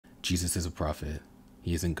Jesus is a prophet.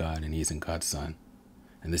 He isn't God, and he isn't God's son.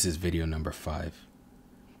 And this is video number 5.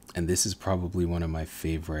 And this is probably one of my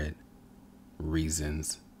favorite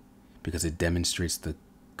reasons because it demonstrates the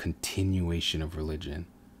continuation of religion,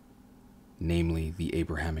 namely the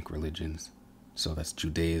Abrahamic religions. So that's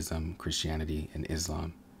Judaism, Christianity, and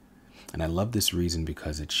Islam. And I love this reason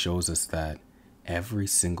because it shows us that every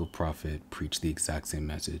single prophet preached the exact same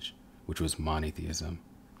message, which was monotheism,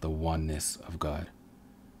 the oneness of God.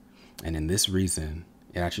 And in this reason,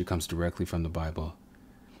 it actually comes directly from the Bible,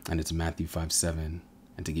 and it's Matthew 5:7.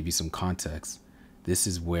 And to give you some context, this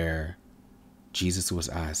is where Jesus was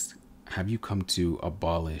asked, have you come to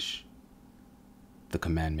abolish the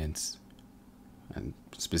commandments, and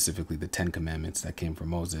specifically the 10 commandments that came from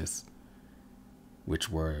Moses, which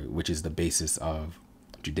is the basis of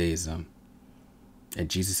Judaism? And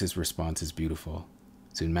Jesus' response is beautiful.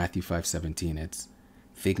 So in Matthew 5:17, it's,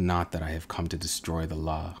 think not that I have come to destroy the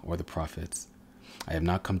law or the prophets. I have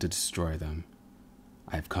not come to destroy them.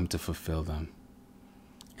 I have come to fulfill them.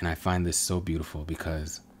 And I find this so beautiful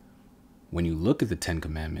because when you look at the 10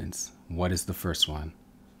 commandments, what is the first one?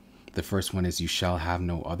 The first one is, you shall have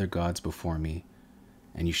no other gods before me,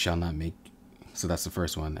 and you shall not make. So that's the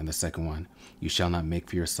first one. And the second one, you shall not make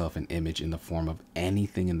for yourself an image in the form of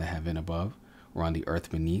anything in the heaven above, or on the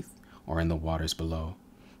earth beneath, or in the waters below.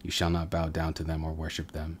 You shall not bow down to them or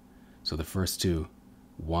worship them. So the first two,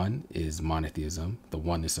 one is monotheism, the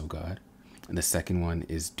oneness of God. And the second one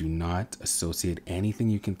is, do not associate anything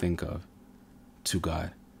you can think of to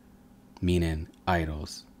God, meaning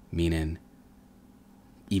idols, meaning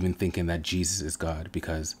even thinking that Jesus is God.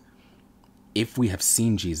 Because if we have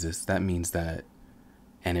seen Jesus, that means that,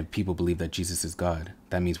 and if people believe that Jesus is God,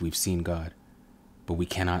 that means we've seen God. But we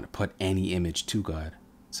cannot put any image to God,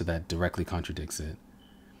 so that directly contradicts it.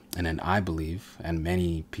 And then I believe, and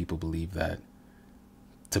many people believe, that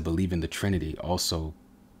to believe in the Trinity also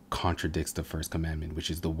contradicts the first commandment,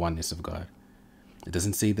 which is the oneness of God. It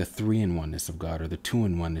doesn't say the 3-in-oneness of God or the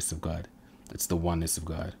 2-in-oneness of God. It's the oneness of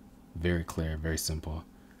God. Very clear, very simple.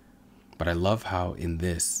 But I love how in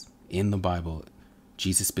the Bible,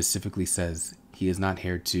 Jesus specifically says he is not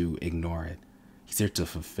here to ignore it. He's here to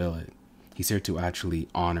fulfill it. He's here to actually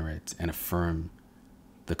honor it and affirm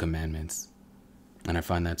the commandments. And I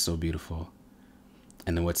find that so beautiful.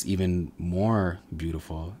 And then what's even more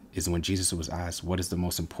beautiful is when Jesus was asked, what is the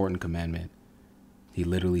most important commandment? He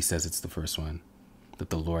literally says it's the first one,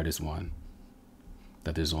 that the Lord is one,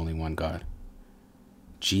 that there's only one God.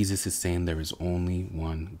 Jesus is saying there is only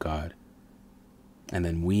one God. And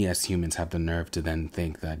then we as humans have the nerve to then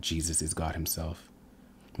think that Jesus is God himself,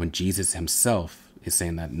 when Jesus himself is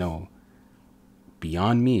saying that, no,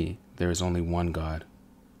 beyond me, there is only one God.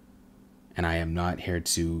 And I am not here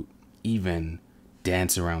to even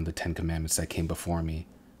dance around the 10 commandments that came before me.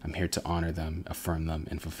 I'm here to honor them, affirm them,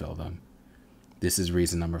 and fulfill them. This is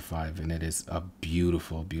reason number 5, and it is a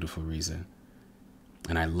beautiful, beautiful reason.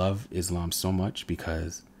 And I love Islam so much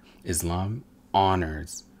because Islam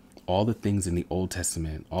honors all the things in the Old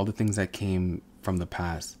Testament, all the things that came from the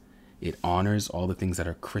past. It honors all the things that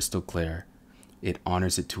are crystal clear. It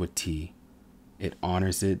honors it to a T. It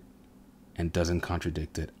honors it and doesn't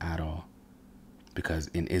contradict it at all. Because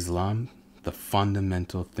in Islam, the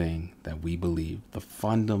fundamental thing that we believe, the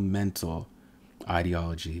fundamental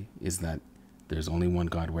ideology, is that there's only one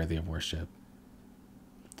God worthy of worship.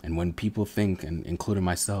 And when people think, and including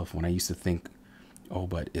myself, when I used to think, oh,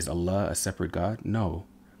 but is Allah a separate God? No.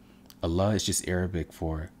 Allah is just Arabic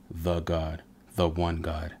for the God, the one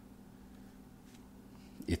God.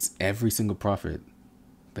 It's every single prophet.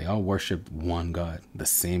 They all worship one God, the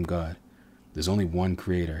same God. There's only one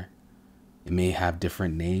creator. It may have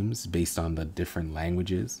different names based on the different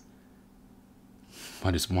languages,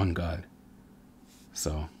 but it's one God.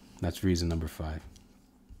 So that's reason number 5.